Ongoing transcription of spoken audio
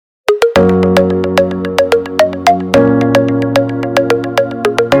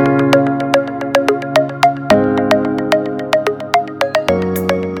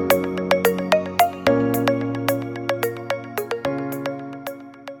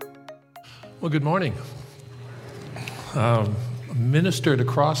Well, good morning. Ministered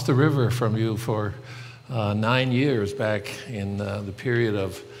across the river from you for 9 years back in the period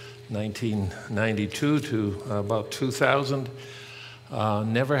of 1992 to about 2000.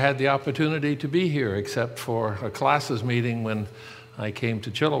 Never had the opportunity to be here except for a classes meeting when I came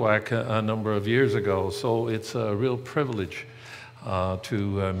to Chilliwack a number of years ago. So it's a real privilege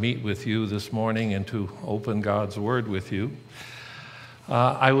to meet with you this morning and to open God's Word with you.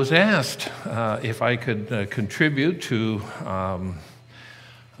 I was asked if I could contribute to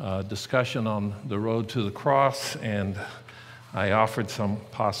a discussion on the road to the cross, and I offered some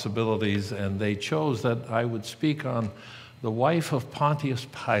possibilities, and they chose that I would speak on the wife of Pontius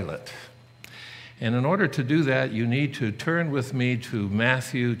Pilate. And in order to do that, you need to turn with me to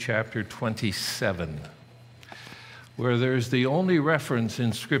Matthew chapter 27, where there's the only reference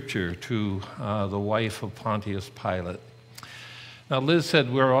in Scripture to the wife of Pontius Pilate. Now, Liz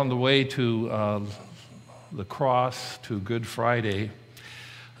said we're on the way to the cross, to Good Friday.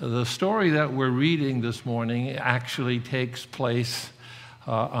 The story that we're reading this morning actually takes place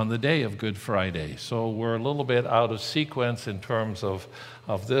on the day of Good Friday. So we're a little bit out of sequence in terms of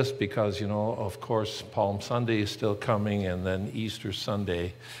this because, you know, of course, Palm Sunday is still coming and then Easter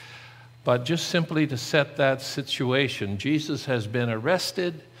Sunday. But just simply to set that situation, Jesus has been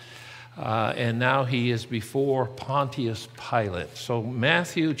arrested. And now he is before Pontius Pilate. So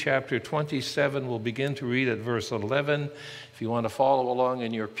Matthew chapter 27, we'll begin to read at verse 11. If you want to follow along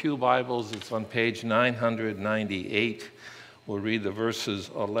in your pew Bibles, it's on page 998. We'll read the verses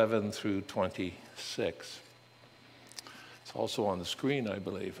 11 through 26. It's also on the screen, I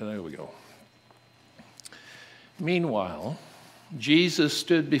believe. And there we go. Meanwhile, Jesus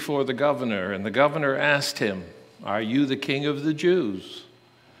stood before the governor, and the governor asked him, "Are you the king of the Jews?"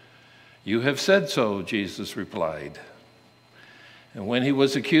 "You have said so," Jesus replied. And when he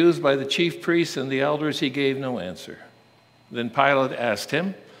was accused by the chief priests and the elders, he gave no answer. Then Pilate asked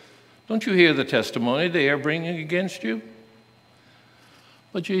him, "Don't you hear the testimony they are bringing against you?"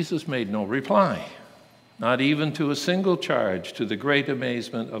 But Jesus made no reply, not even to a single charge, to the great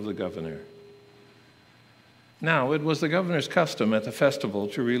amazement of the governor. Now it was the governor's custom at the festival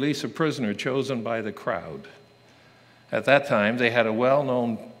to release a prisoner chosen by the crowd. At that time, they had a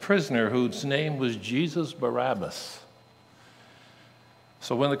well-known prisoner whose name was Jesus Barabbas.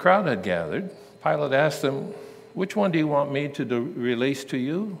 So when the crowd had gathered, Pilate asked them, "Which one do you want me to release to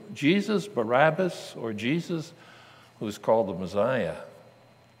you, Jesus Barabbas or Jesus who is called the Messiah?"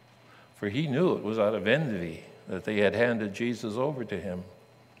 For he knew it was out of envy that they had handed Jesus over to him.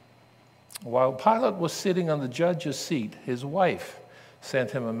 While Pilate was sitting on the judge's seat, his wife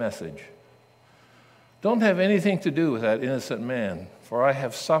sent him a message. "Don't have anything to do with that innocent man, for I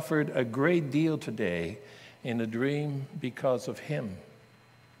have suffered a great deal today in a dream because of him."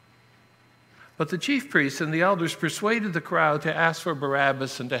 But the chief priests and the elders persuaded the crowd to ask for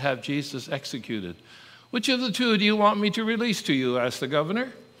Barabbas and to have Jesus executed. "Which of the two do you want me to release to you?" asked the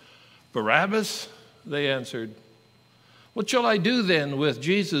governor. "Barabbas," they answered. "What shall I do then with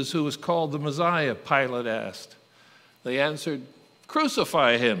Jesus who is called the Messiah?" Pilate asked. They answered,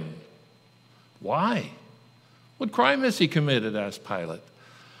 "Crucify him." "Why? What crime has he committed?" asked Pilate.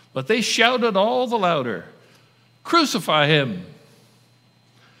 But they shouted all the louder, "Crucify him!"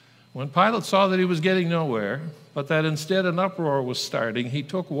 When Pilate saw that he was getting nowhere, but that instead an uproar was starting, he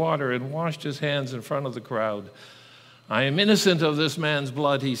took water and washed his hands in front of the crowd. "I am innocent of this man's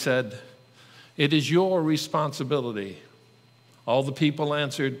blood," he said. "It is your responsibility." All the people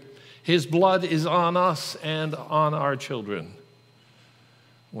answered, "His blood is on us and on our children."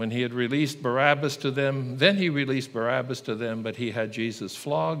 When he had released Barabbas to them, then he released Barabbas to them, but he had Jesus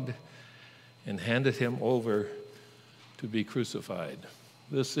flogged and handed him over to be crucified.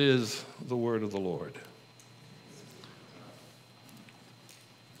 This is the word of the Lord.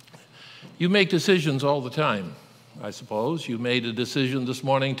 You make decisions all the time, I suppose. You made a decision this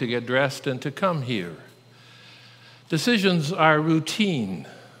morning to get dressed and to come here. Decisions are routine.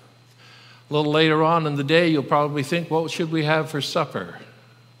 A little later on in the day, you'll probably think, what should we have for supper?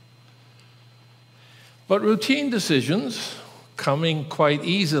 But routine decisions, coming quite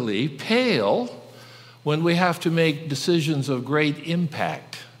easily, pale when we have to make decisions of great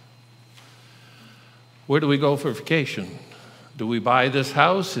impact. Where do we go for vacation? Do we buy this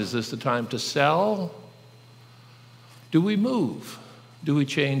house? Is this the time to sell? Do we move? Do we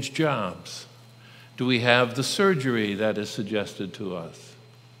change jobs? Do we have the surgery that is suggested to us?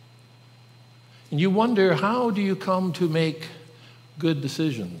 And you wonder, how do you come to make good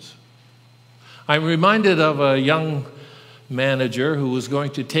decisions? I'm reminded of a young manager who was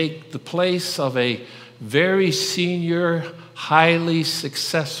going to take the place of a very senior, highly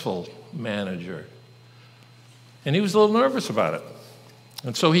successful manager. And he was a little nervous about it.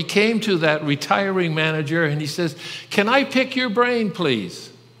 And so he came to that retiring manager and he says, "Can I pick your brain,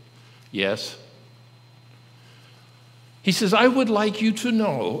 please?" "Yes." He says, "I would like you to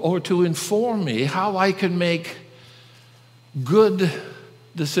know or to inform me how I can make good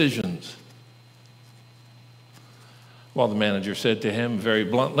decisions." Well, the manager said to him very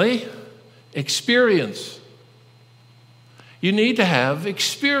bluntly, "Experience. You need to have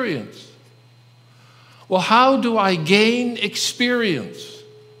experience." "Well, how do I gain experience?"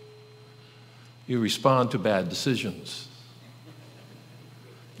 "You respond to bad decisions.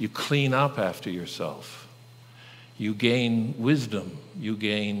 You clean up after yourself. You gain wisdom. You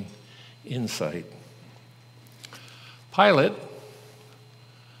gain insight." Pilate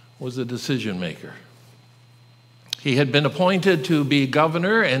was a decision maker. He had been appointed to be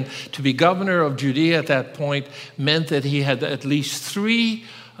governor, and to be governor of Judea at that point meant that he had at least three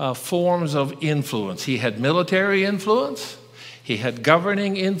forms of influence. He had military influence, he had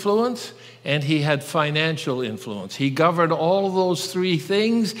governing influence, and he had financial influence. He governed all of those three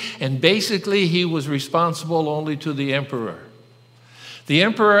things, and basically he was responsible only to the emperor. The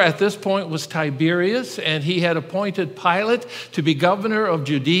emperor at this point was Tiberius, and he had appointed Pilate to be governor of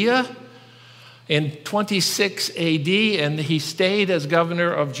Judea in 26 AD, and he stayed as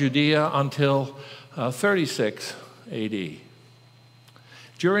governor of Judea until 36 AD.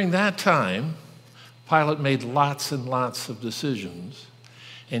 During that time, Pilate made lots and lots of decisions,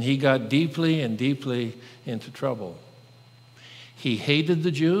 and he got deeply and deeply into trouble. He hated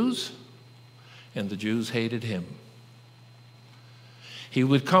the Jews, and the Jews hated him. He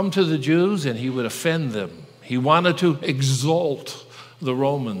would come to the Jews and he would offend them. He wanted to exalt the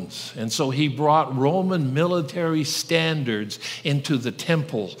Romans, and so he brought Roman military standards into the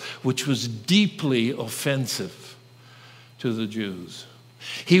temple, which was deeply offensive to the Jews.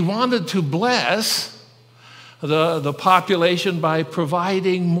 He wanted to bless the population by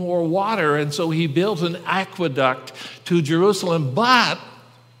providing more water, and so he built an aqueduct to Jerusalem, but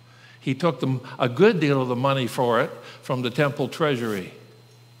he took a good deal of the money for it from the temple treasury,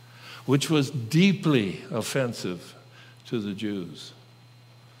 which was deeply offensive to the Jews.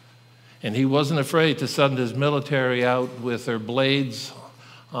 And he wasn't afraid to send his military out with their blades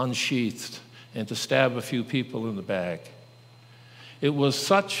unsheathed and to stab a few people in the back. It was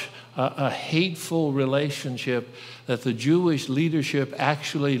such a hateful relationship that the Jewish leadership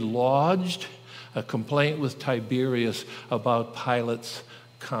actually lodged a complaint with Tiberius about Pilate's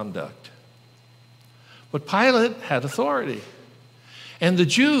conduct. But Pilate had authority. And the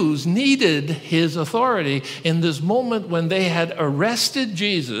Jews needed his authority in this moment when they had arrested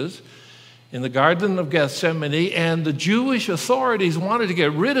Jesus in the Garden of Gethsemane, and the Jewish authorities wanted to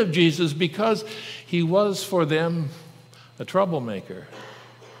get rid of Jesus because he was for them a troublemaker.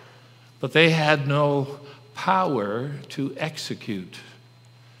 But they had no power to execute.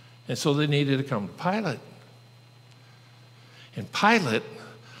 And so they needed to come to Pilate. And Pilate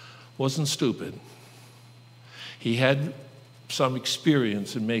wasn't stupid. He had some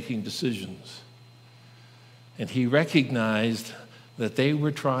experience in making decisions. And he recognized that they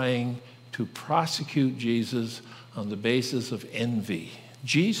were trying to prosecute Jesus on the basis of envy.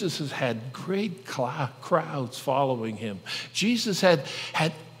 Jesus has had great crowds following him. Jesus had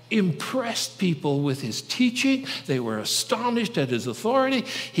impressed people with his teaching. They were astonished at his authority.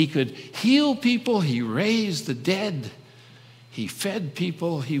 He could heal people. He raised the dead. He fed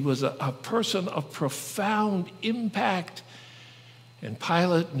people. He was a person of profound impact. And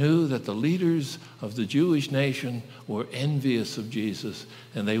Pilate knew that the leaders of the Jewish nation were envious of Jesus,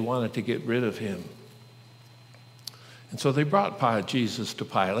 and they wanted to get rid of him. And so they brought Jesus to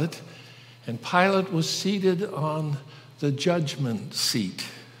Pilate, and Pilate was seated on the judgment seat.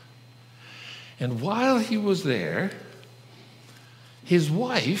 And while he was there, his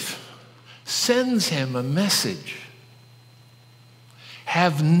wife sends him a message.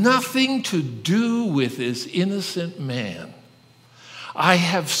 "Have nothing to do with this innocent man. I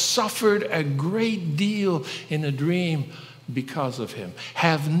have suffered a great deal in a dream because of him.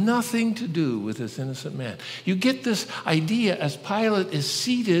 Have nothing to do with this innocent man." You get this idea as Pilate is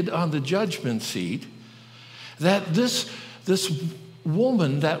seated on the judgment seat that this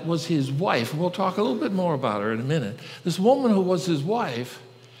woman that was his wife, we'll talk a little bit more about her in a minute, this woman who was his wife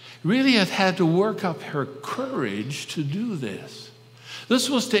really had to work up her courage to do this. This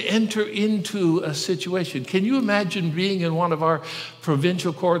was to enter into a situation. Can you imagine being in one of our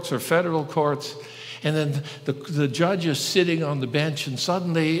provincial courts or federal courts, and then the judge is sitting on the bench, and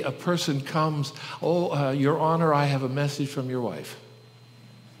suddenly a person comes, Your Honor, I have a message from your wife.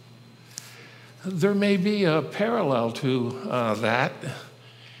 There may be a parallel to that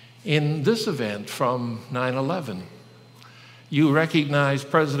in this event from 9/11. You recognize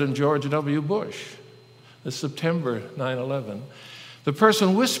President George W. Bush, the September 9/11. The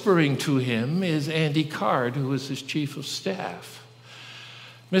person whispering to him is Andy Card, who was his chief of staff.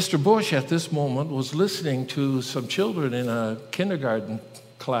 Mr. Bush at this moment was listening to some children in a kindergarten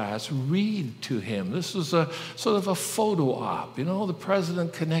class read to him. This was a sort of a photo op, the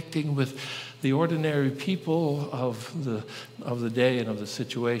president connecting with the ordinary people of the day and of the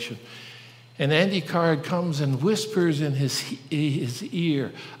situation. And Andy Card comes and whispers in his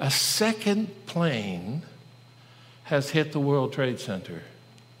ear, a second plane has hit the World Trade Center.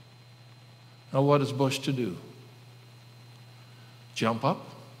 Now what is Bush to do? Jump up?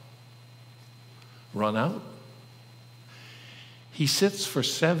 Run out? He sits for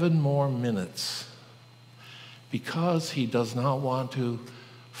 7 more minutes because he does not want to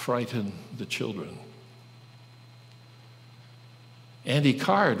frighten the children. Andy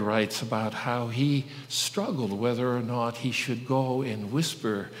Card writes about how he struggled whether or not he should go and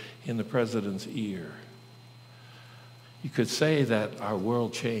whisper in the president's ear. You could say that our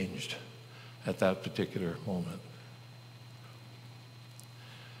world changed at that particular moment.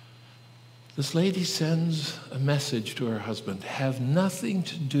 This lady sends a message to her husband, have nothing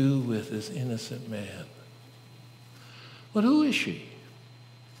to do with this innocent man. But who is she?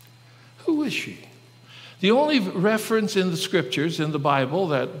 Who is she? The only reference in the scriptures, in the Bible,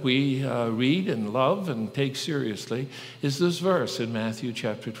 that we read and love and take seriously is this verse in Matthew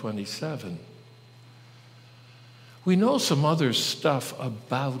chapter 27. We know some other stuff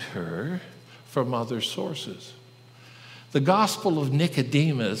about her from other sources. The Gospel of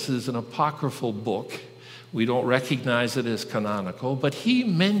Nicodemus is an apocryphal book. We don't recognize it as canonical, but he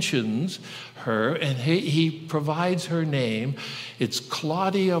mentions her and he provides her name. It's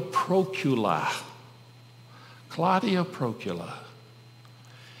Claudia Procula. Claudia Procula.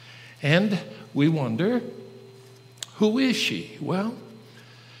 And we wonder, who is she? Well,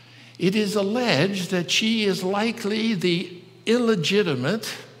 it is alleged that she is likely the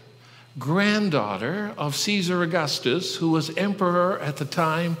illegitimate granddaughter of Caesar Augustus, who was emperor at the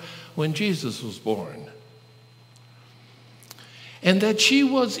time when Jesus was born. And that she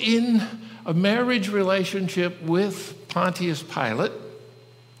was in a marriage relationship with Pontius Pilate,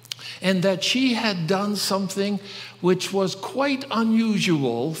 and that she had done something which was quite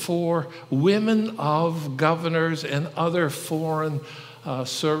unusual for women of governors and other foreign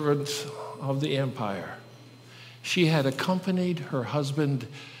servants of the empire. She had accompanied her husband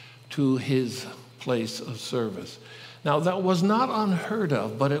to his place of service. Now, that was not unheard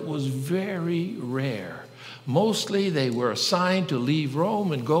of, but it was very rare. Mostly they were assigned to leave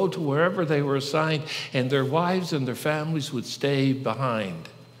Rome and go to wherever they were assigned, and their wives and their families would stay behind.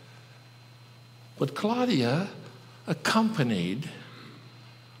 But Claudia accompanied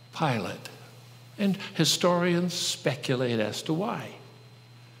Pilate, and historians speculate as to why.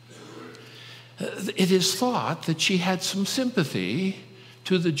 It is thought that she had some sympathy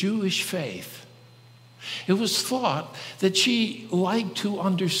to the Jewish faith. It was thought that she liked to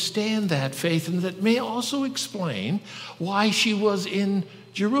understand that faith, and that may also explain why she was in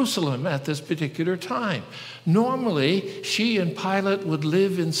Jerusalem at this particular time. Normally, she and Pilate would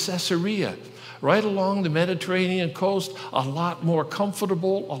live in Caesarea, right along the Mediterranean coast, a lot more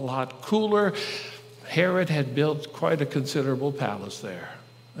comfortable, a lot cooler. Herod had built quite a considerable palace there,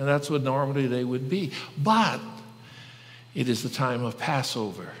 and that's what normally they would be. But it is the time of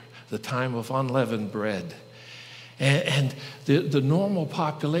Passover, the time of unleavened bread. And the normal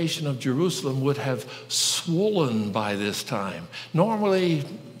population of Jerusalem would have swollen by this time. Normally,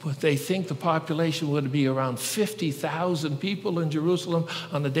 they think the population would be around 50,000 people in Jerusalem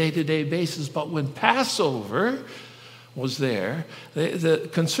on a day-to-day basis. But when Passover was there, the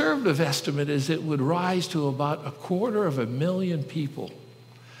conservative estimate is it would rise to about 250,000 people.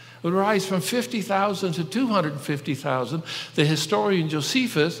 It would rise from 50,000 to 250,000. The historian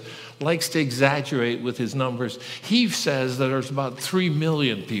Josephus likes to exaggerate with his numbers. He says that there's about 3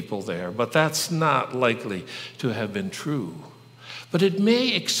 million people there, but that's not likely to have been true. But it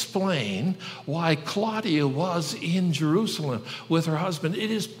may explain why Claudia was in Jerusalem with her husband.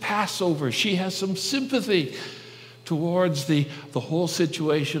 It is Passover. She has some sympathy towards the whole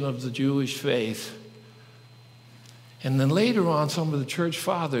situation of the Jewish faith. And then later on, some of the church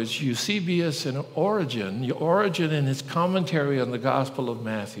fathers, Eusebius and Origen in his commentary on the Gospel of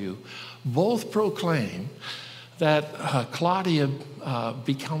Matthew, both proclaim that Claudia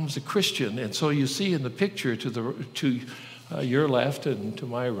becomes a Christian. And so you see in the picture to your left and to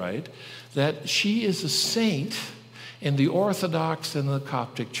my right that she is a saint in the Orthodox and the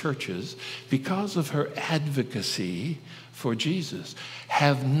Coptic churches because of her advocacy for Jesus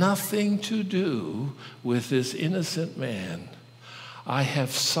have nothing to do with this innocent man. I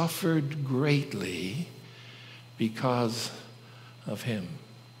have suffered greatly because of him.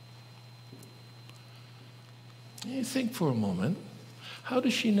 You think for a moment, how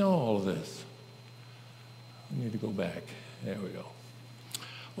does she know all of this? I need to go back. There we go.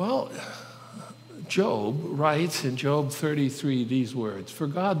 Well, Job writes in Job 33 these words, "For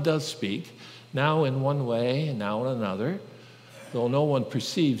God does speak, now in one way and now in another, though no one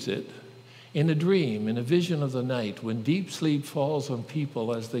perceives it, in a dream, in a vision of the night, when deep sleep falls on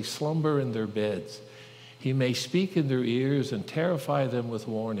people as they slumber in their beds. He may speak in their ears and terrify them with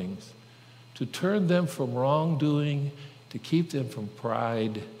warnings, to turn them from wrongdoing, to keep them from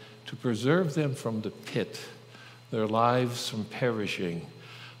pride, to preserve them from the pit, their lives from perishing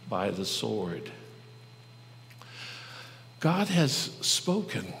by the sword." God has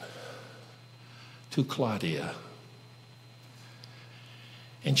spoken to Claudia,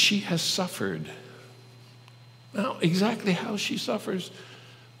 and she has suffered. Now, exactly how she suffers,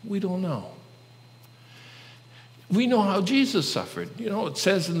 we don't know. We know how Jesus suffered. You know, it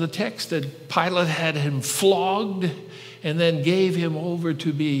says in the text that Pilate had him flogged and then gave him over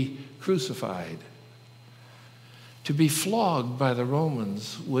to be crucified. To be flogged by the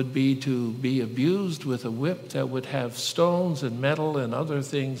Romans would be to be abused with a whip that would have stones and metal and other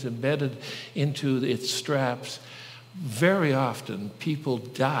things embedded into its straps. Very often, people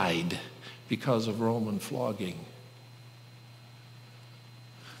died because of Roman flogging.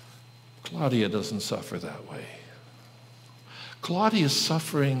 Claudia doesn't suffer that way. Claudia's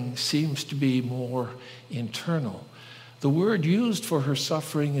suffering seems to be more internal. The word used for her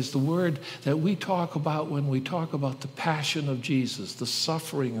suffering is the word that we talk about when we talk about the passion of Jesus, the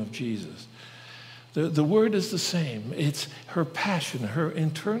suffering of Jesus. The word is the same. It's her passion, her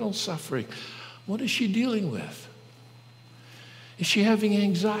internal suffering. What is she dealing with? Is she having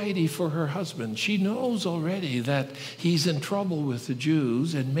anxiety for her husband? She knows already that he's in trouble with the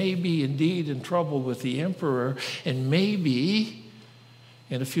Jews and maybe indeed in trouble with the emperor, and maybe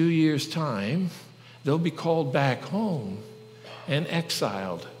in a few years' time, they'll be called back home and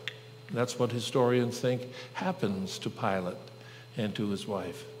exiled. That's what historians think happens to Pilate and to his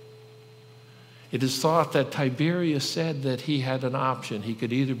wife. It is thought that Tiberius said that he had an option. He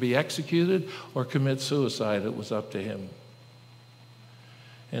could either be executed or commit suicide. It was up to him.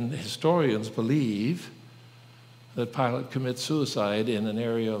 And historians believe that Pilate commits suicide in an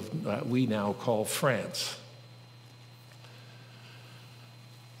area of we now call France.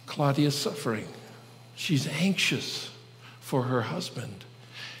 Claudia's suffering. She's anxious for her husband.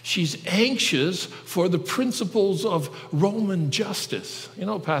 She's anxious for the principles of Roman justice. You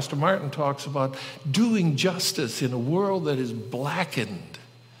know, Pastor Martin talks about doing justice in a world that is blackened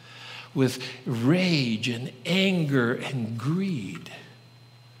with rage and anger and greed.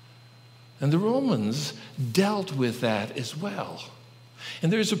 And the Romans dealt with that as well.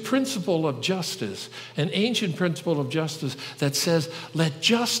 And there's a principle of justice, an ancient principle of justice that says, let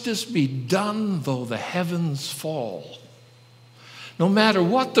justice be done though the heavens fall. No matter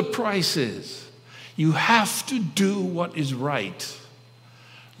what the price is, you have to do what is right.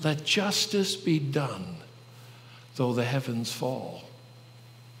 Let justice be done though the heavens fall.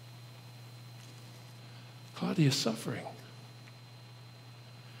 Claudia's suffering.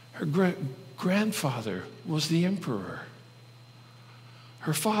 Her grandfather was the emperor.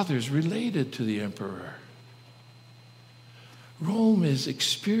 Her father's related to the emperor. Rome is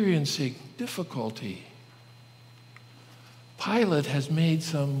experiencing difficulty. Pilate has made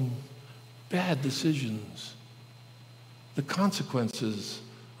some bad decisions. The consequences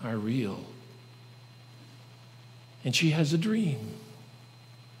are real. And she has a dream.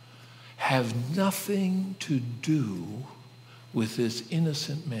 Have nothing to do with this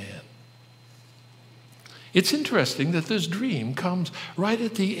innocent man. It's interesting that this dream comes right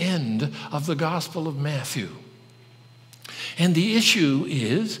at the end of the Gospel of Matthew. And the issue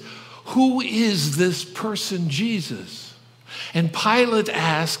is, who is this person Jesus? And Pilate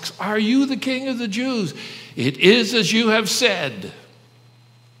asks, are you the king of the Jews? It is as you have said,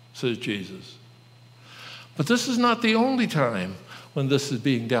 says Jesus. But this is not the only time when this is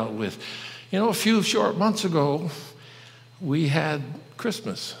being dealt with. You know, a few short months ago, we had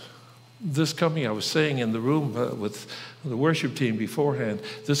Christmas. This coming, I was saying in the room with the worship team beforehand,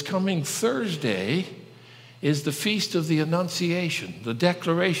 this coming Thursday is the Feast of the Annunciation, the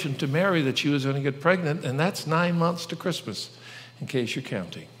declaration to Mary that she was going to get pregnant, and that's 9 months to Christmas, in case you're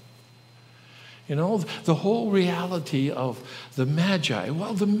counting. You know, the whole reality of the Magi.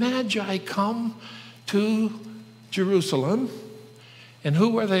 Well, the Magi come to Jerusalem, and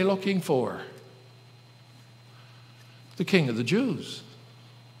who are they looking for? the King of the Jews.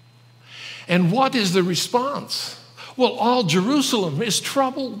 And what is the response? Well, all Jerusalem is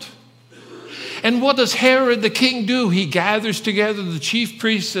troubled. And what does Herod the king do? He gathers together the chief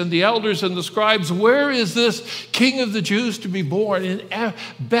priests and the elders and the scribes. Where is this King of the Jews to be born? In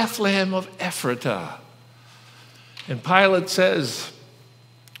Bethlehem of Ephratah. And Pilate says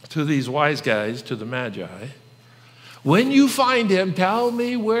to these wise guys, to the Magi, when you find him, tell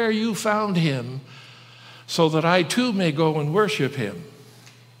me where you found him, so that I too may go and worship him.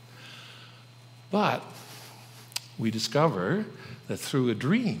 But we discover that through a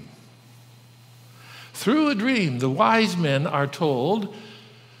dream, the wise men are told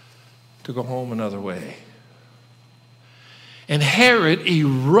to go home another way. And Herod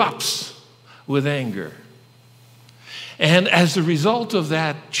erupts with anger. And as a result of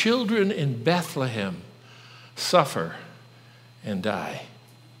that, children in Bethlehem suffer and die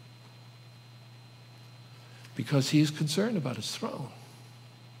because he is concerned about his throne.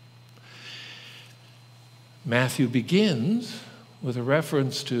 Matthew begins with a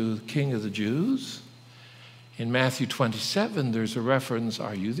reference to the King of the Jews. In Matthew 27, there's a reference,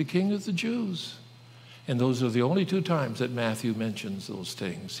 are you the King of the Jews? And those are the only two times that Matthew mentions those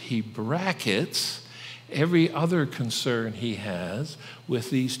things. He brackets every other concern he has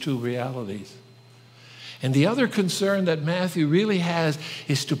with these two realities. And the other concern that Matthew really has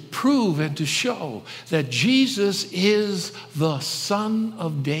is to prove and to show that Jesus is the Son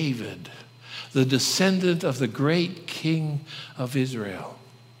of David, the descendant of the great King of Israel.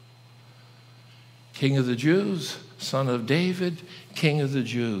 King of the Jews, Son of David, King of the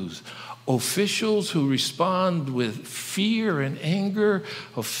Jews. Officials who respond with fear and anger,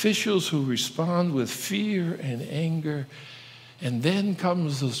 officials who respond with fear and anger. And then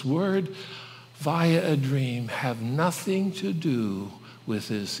comes this word via a dream, have nothing to do with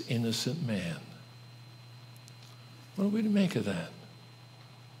this innocent man. What are we to make of that?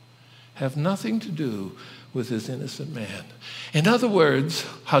 Have nothing to do with this innocent man. In other words,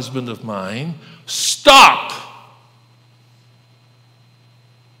 husband of mine, stop!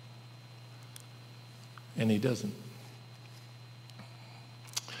 And he doesn't.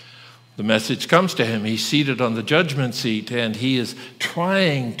 The message comes to him. He's seated on the judgment seat, and he is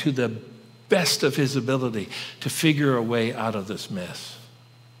trying to the best of his ability to figure a way out of this mess.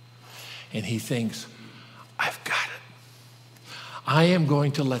 And he thinks, I've got it. I am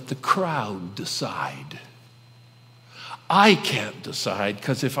going to let the crowd decide. I can't decide,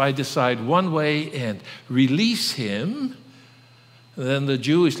 because if I decide one way and release him, then the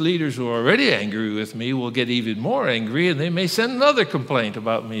Jewish leaders who are already angry with me will get even more angry, and they may send another complaint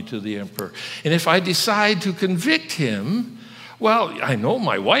about me to the emperor. And if I decide to convict him, well, I know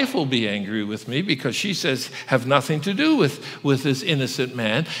my wife will be angry with me because she says have nothing to do with this innocent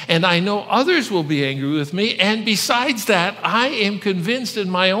man. And I know others will be angry with me. And besides that, I am convinced in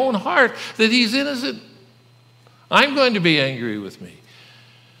my own heart that he's innocent. I'm going to be angry with me.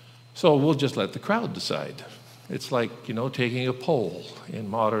 So we'll just let the crowd decide. It's like, taking a poll in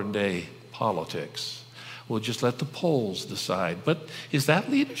modern day politics. We'll just let the polls decide. But is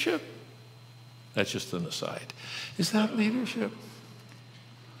that leadership? That's just an aside. Is that leadership?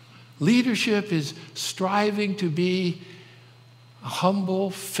 Leadership is striving to be a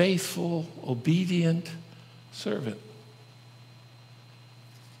humble, faithful, obedient servant.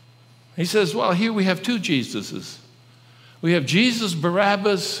 He says, well, here we have two Jesuses. We have Jesus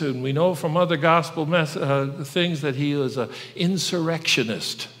Barabbas, and we know from other gospel things that he was an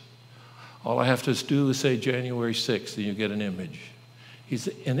insurrectionist. All I have to do is say January 6th, and you get an image. He's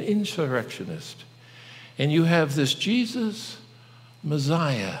an insurrectionist. And you have this Jesus,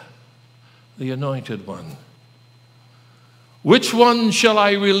 Messiah, the anointed one. Which one shall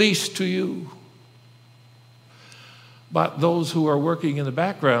I release to you? But those who are working in the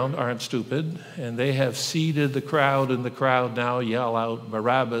background aren't stupid, and they have seeded the crowd, and the crowd now yell out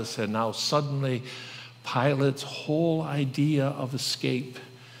Barabbas, and now suddenly Pilate's whole idea of escape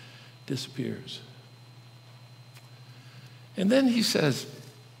disappears. And then he says,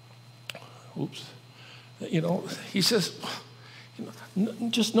 he says,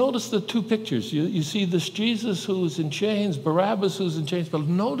 just notice the two pictures. You see this Jesus who's in chains, Barabbas who's in chains, but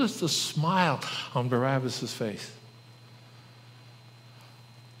notice the smile on Barabbas' face.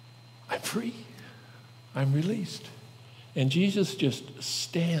 I'm free. I'm released. And Jesus just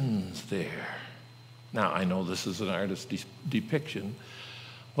stands there. Now, I know this is an artist's depiction,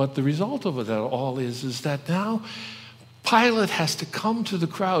 but the result of it all is that now Pilate has to come to the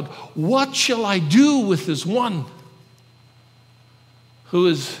crowd. What shall I do with this one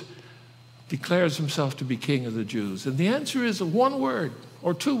who declares himself to be King of the Jews? And the answer is one word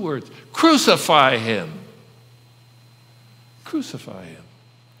or two words: crucify him. crucify him.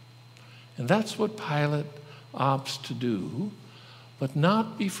 And that's what Pilate opts to do, but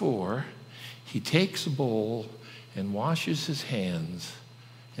not before he takes a bowl and washes his hands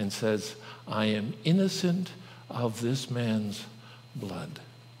and says, I am innocent of this man's blood.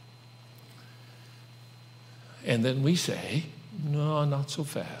 And then we say, no, not so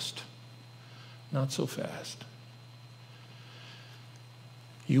fast. Not so fast.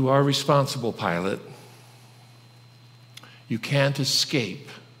 You are responsible, Pilate. You can't escape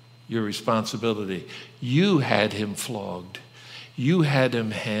your responsibility. You had him flogged. You had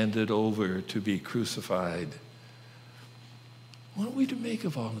him handed over to be crucified. What are we to make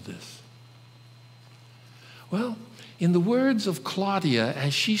of all of this? Well, in the words of Claudia,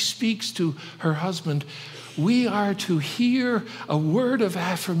 as she speaks to her husband, we are to hear a word of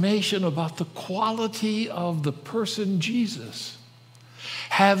affirmation about the quality of the person Jesus.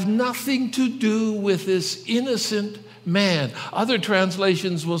 Have nothing to do with this innocent man. Other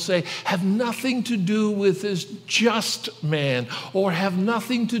translations will say, have nothing to do with this just man, or have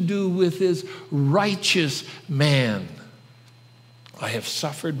nothing to do with this righteous man. I have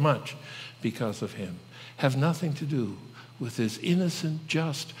suffered much because of him. Have nothing to do with this innocent,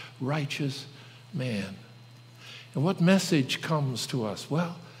 just, righteous man. And what message comes to us?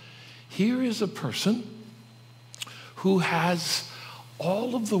 Well, here is a person who has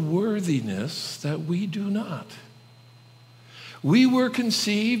all of the worthiness that we do not. We were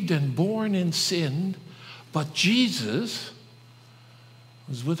conceived and born in sin, but Jesus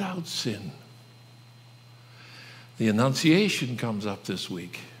was without sin. The Annunciation comes up this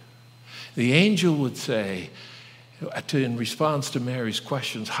week. The angel would say, in response to Mary's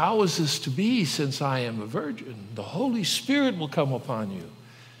questions, how is this to be since I am a virgin? The Holy Spirit will come upon you.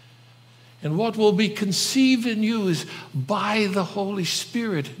 And what will be conceived in you is by the Holy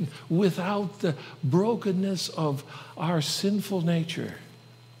Spirit, without the brokenness of our sinful nature.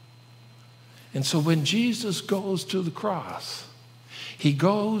 And so when Jesus goes to the cross, he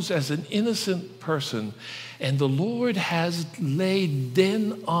goes as an innocent person, and the Lord has laid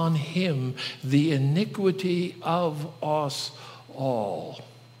then on him the iniquity of us all.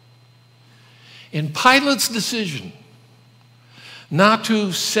 In Pilate's decision not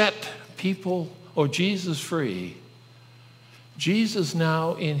to set people or Jesus free, Jesus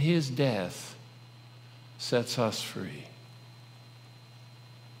now in his death sets us free.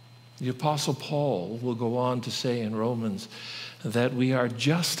 The Apostle Paul will go on to say in Romans that we are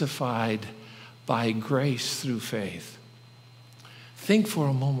justified by grace through faith. Think for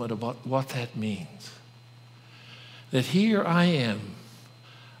a moment about what that means. That here I am,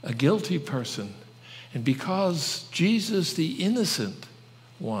 a guilty person, and because Jesus, the innocent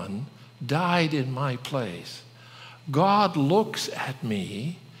one, died in my place, God looks at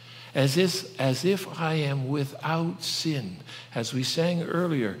me as if I am without sin. As we sang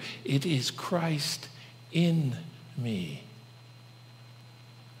earlier, it is Christ in me.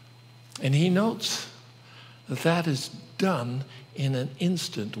 And he notes that that is done in an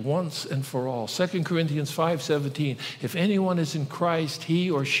instant, once and for all. 2 Corinthians 5:17, if anyone is in Christ,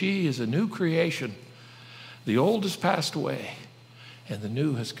 he or she is a new creation. The old has passed away, and the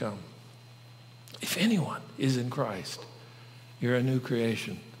new has come. If anyone is in Christ, you're a new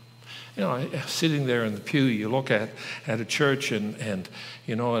creation. You know, sitting there in the pew, you look at a church and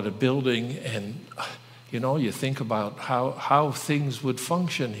you know, at a building, and you know, you think about how things would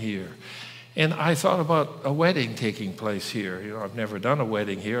function here. And I thought about a wedding taking place here. You know, I've never done a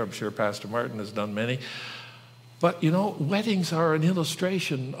wedding here. I'm sure Pastor Martin has done many. But, you know, weddings are an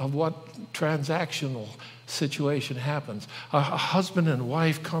illustration of what transactional situation happens. A husband and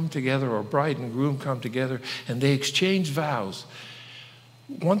wife come together, or bride and groom come together, and they exchange vows.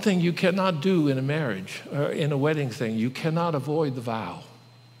 One thing you cannot do in a marriage, in a wedding thing, you cannot avoid the vow.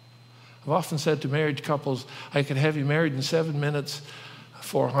 I've often said to married couples, I could have you married in 7 minutes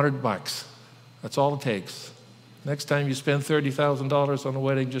for $100. That's all it takes. Next time you spend $30,000 on a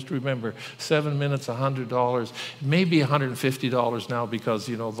wedding, just remember, 7 minutes, $100. It may be $150 now because,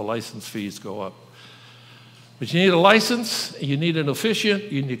 you know, the license fees go up. But you need a license, you need an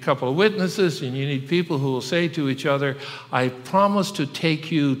officiant, you need a couple of witnesses, and you need people who will say to each other, I promise to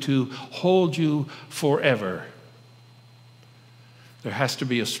take you, to hold you forever. There has to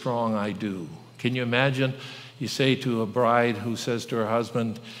be a strong I do. Can you imagine? You say to a bride who says to her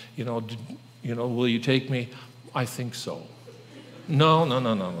husband, you know, will you take me? I think so.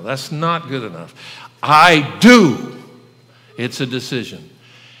 No. That's not good enough. I do. It's a decision.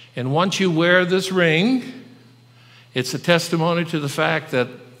 And once you wear this ring, it's a testimony to the fact that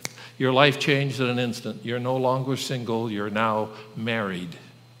your life changed in an instant. You're no longer single. You're now married.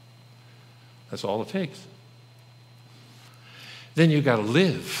 That's all it takes. then you got to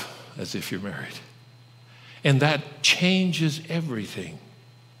live as if you're married. And that changes everything.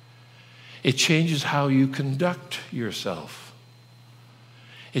 It changes how you conduct yourself.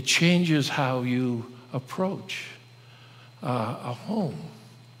 It changes how you approach a home.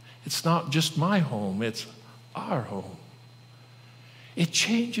 It's not just my home, it's our home. It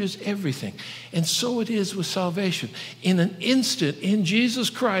changes everything. And so it is with salvation. In an instant, in Jesus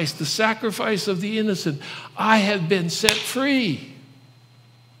Christ, the sacrifice of the innocent, I have been set free.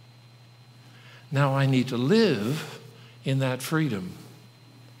 Now I need to live in that freedom.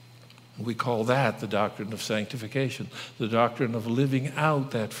 We call that the doctrine of sanctification, the doctrine of living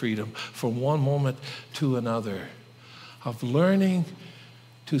out that freedom from one moment to another, of learning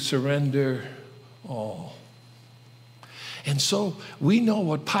to surrender all. And so we know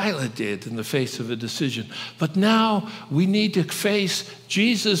what Pilate did in the face of a decision. But now we need to face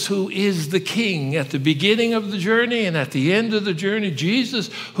Jesus, who is the King at the beginning of the journey and at the end of the journey. Jesus,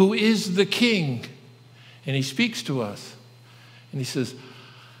 who is the King. And he speaks to us. And he says,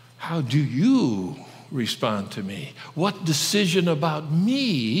 how do you respond to me? What decision about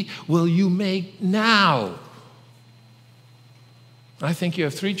me will you make now? I think you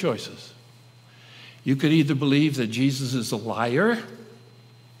have three choices. You could either believe that Jesus is a liar,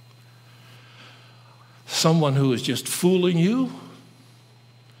 someone who is just fooling you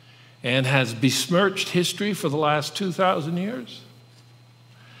and has besmirched history for the last 2,000 years.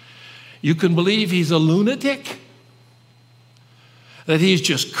 You can believe he's a lunatic, that he's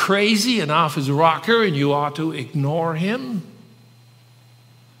just crazy and off his rocker and you ought to ignore him.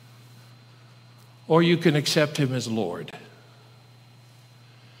 Or you can accept him as Lord,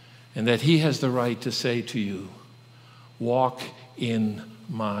 and that he has the right to say to you, walk in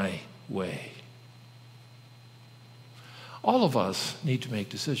my way. All of us need to make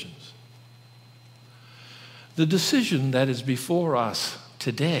decisions. The decision that is before us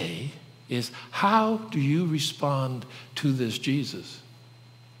today is, how do you respond to this Jesus?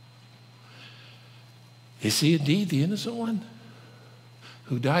 Is he indeed the innocent one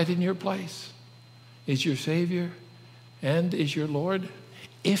who died in your place, is your Savior, and is your Lord?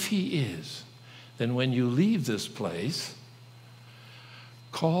 If he is, then when you leave this place,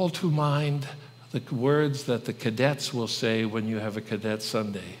 call to mind the words that the cadets will say when you have a cadet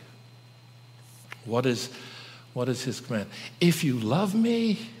Sunday. What is his command? If you love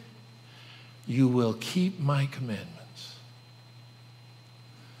me, you will keep my commandments.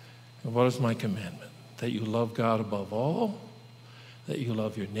 And what is my commandment? That you love God above all, that you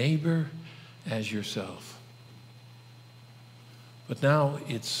love your neighbor as yourself. But now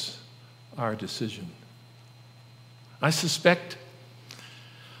it's our decision. I suspect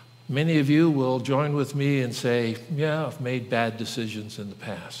many of you will join with me and say, yeah, I've made bad decisions in the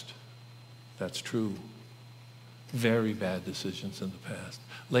past. That's true. Very bad decisions in the past.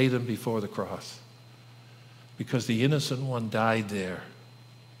 Lay them before the cross, because the innocent one died there.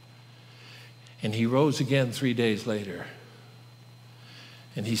 And he rose again 3 days later.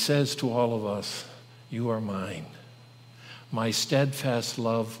 And he says to all of us, you are mine. My steadfast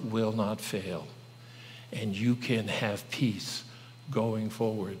love will not fail, and you can have peace going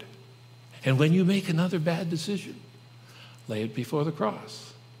forward. And when you make another bad decision, lay it before the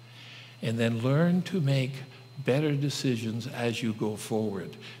cross, and then learn to make better decisions as you go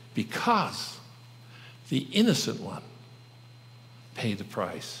forward, because the innocent one paid the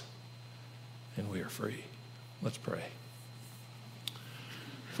price, and we are free. Let's pray.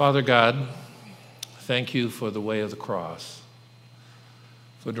 Father God, thank you for the way of the cross,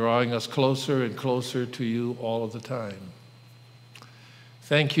 for drawing us closer and closer to you all of the time.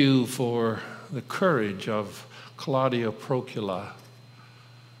 Thank you for the courage of Claudia Procula,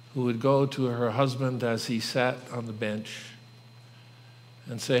 who would go to her husband as he sat on the bench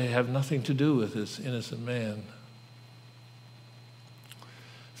and say, have nothing to do with this innocent man.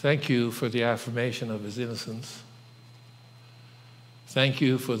 Thank you for the affirmation of his innocence. Thank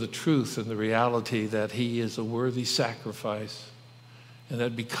you for the truth and the reality that he is a worthy sacrifice, and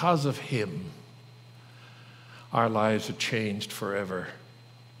that because of him, our lives are changed forever.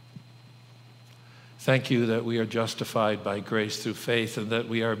 Thank you that we are justified by grace through faith, and that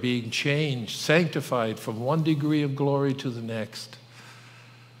we are being changed, sanctified from one degree of glory to the next.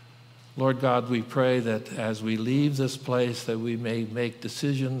 Lord God, we pray that as we leave this place, that we may make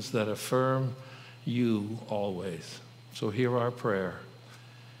decisions that affirm you always. So hear our prayer.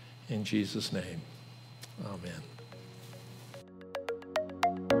 In Jesus' name, amen.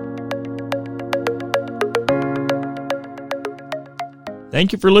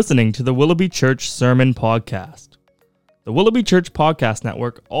 Thank you for listening to the Willoughby Church Sermon Podcast. The Willoughby Church Podcast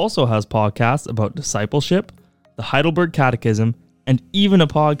Network also has podcasts about discipleship, the Heidelberg Catechism, and even a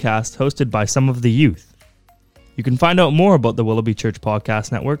podcast hosted by some of the youth. You can find out more about the Willoughby Church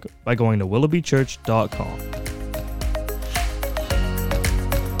Podcast Network by going to willoughbychurch.com.